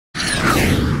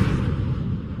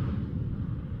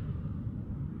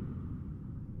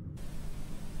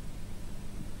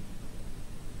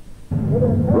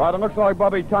Right, it looks like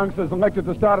Bobby Tunks has elected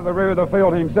to start at the rear of the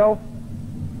field himself.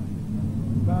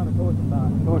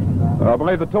 I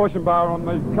believe the torsion bar on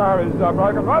the car is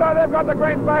broken. Righto, they've got the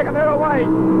green flag and they're away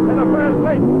in the first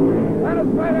heat. And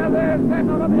it's straight out there,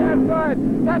 Tatnall on the outside.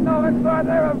 Tatnall inside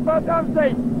there of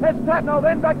Dumesny. It's Tatnall,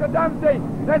 then back to Dumesny.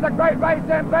 There's a great race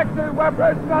then back to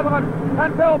Bruce Sutherland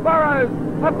and Bill Burrows.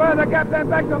 A further gap then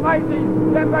back to Lacey,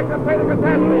 then back to Peter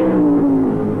Catastrophe.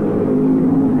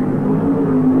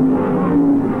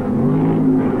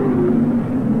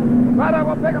 Righto,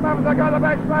 we'll pick him up as they go the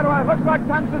back straight away. Looks like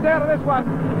Tunks is out of this one.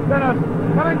 Denis.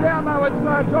 Coming down though, it's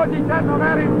Georgie Tatnall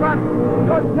out in front.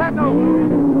 George Tatnall.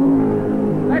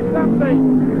 Next Dumesny.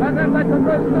 And then back to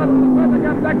Bruce Sutherland. Further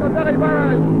gap back to Billy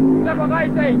Burrows. Level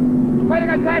Lacey. Peter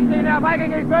Catastrophe now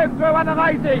making his move through under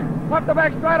Lacey. Up the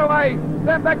back straight away.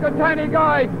 Then back to Tony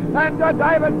Guy. And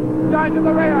David Jones in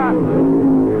the rear.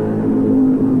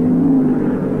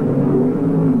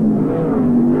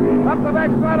 Up the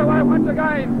back straight away once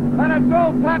again. And it's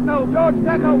all Tatnall, George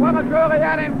Tatnall, well and truly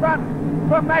out in front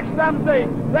from Max Dumesny.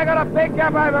 They got a big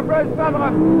gap over Bruce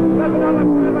Sutherland. There's another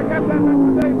further gap down back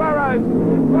to Billy Burrows.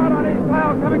 Right on his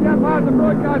tail, coming down past the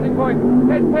broadcasting point.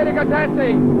 It's Peter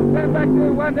Catastrophe. Then back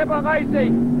to Nipper Lacey.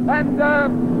 And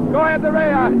Guy at the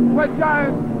rear with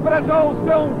Jones. But it's all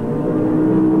still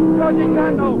Georgie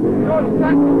Tatnall, George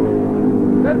Tatnall.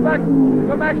 Then back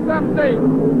to Max Dumesny.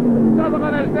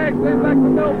 Sutherland is next, then back to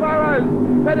Bill Burrows.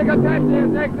 Peter Catastrophe is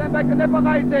next, then back to Nipper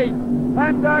Lacey.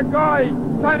 And Guy,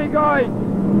 Tony Guy,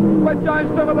 with Jones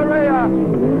still at the rear.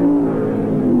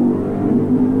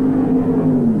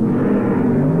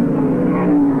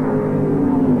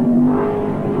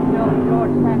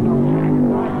 George Tatnall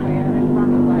nicely out in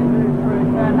front as they move through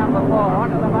turn number 4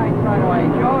 onto the main straightaway.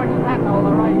 George Tatnall,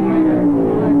 the race leader.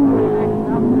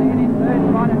 And in third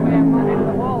spot, and we have one into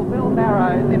the wall. Bill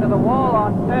Burrows into the wall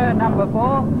on turn number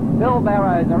 4. Bill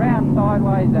Burrows around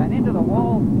sideways and into the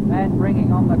wall and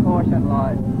bringing on the caution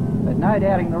light. But no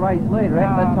doubting the race leader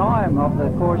at the time of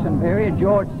the caution period,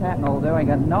 George Tatnall doing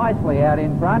it nicely out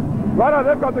in front. Righto,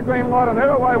 they've got the green light and they're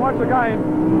away once again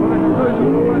for the conclusion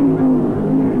of the race.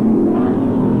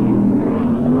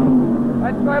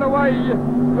 And straight away,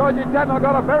 Georgie Tatnall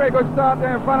got a very good start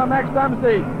there in front of Max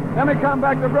Dumesny. Then we come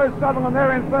back to Bruce Sutherland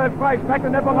there in third place, back to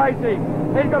Nipper Lacey.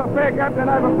 He's got a fair gap then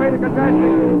over Peter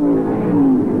Catastrophe.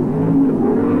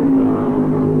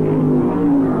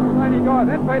 Guy,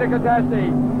 then Peter Catastrophe.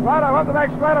 Righto, up the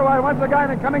back straight away once again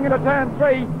and coming into turn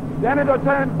 3, down into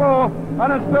turn 4,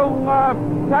 and it's still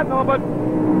Tatnall, but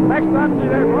Max Dumesny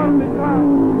there, right on his tail.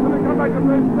 Then we come back to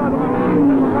Bruce Sutherland,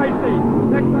 Nipper Lacey.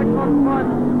 Next on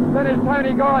front, then is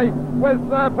Tony Guy with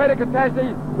Peter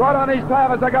Catastrophe right on his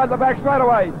tail as they go to the back straight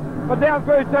away. But down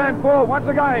through turn 4 once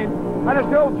again, and it's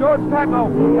still George Tatnall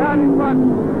out in front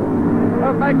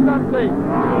of Max Dumesny.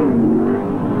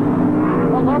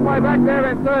 A long way back there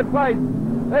in third place.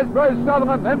 There's Bruce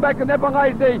Sutherland, then back to Nipper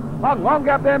Lacey. A long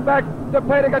gap then back to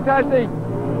Peter Catastrophe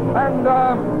and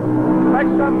Max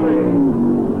Dumesny.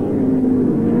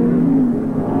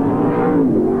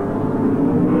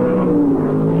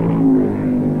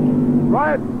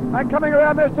 Right, and coming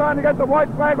around this time to get the white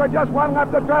flag with just one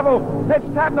lap to travel. It's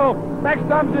Tatnall, Max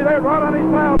Dumesny there right on his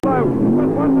tail though. With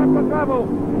one lap to travel.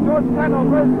 George Tatnall,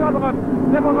 Bruce Sutherland,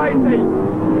 Nipper Lacey.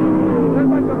 Then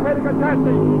back to Peter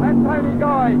Catastrophe and Tony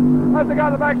Guy as they go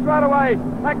to the back straight away.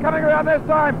 And coming around this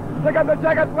time to get the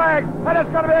jacket flag, and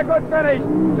it's going to be a good finish.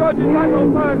 Georgie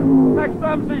Tatnall third, Max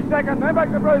Dumesny second, then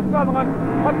back to Bruce Sutherland,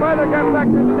 and further gap back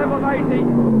to Nipper Lacey,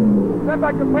 then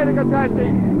back to Peter Catastrophe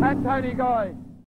and Tony Guy.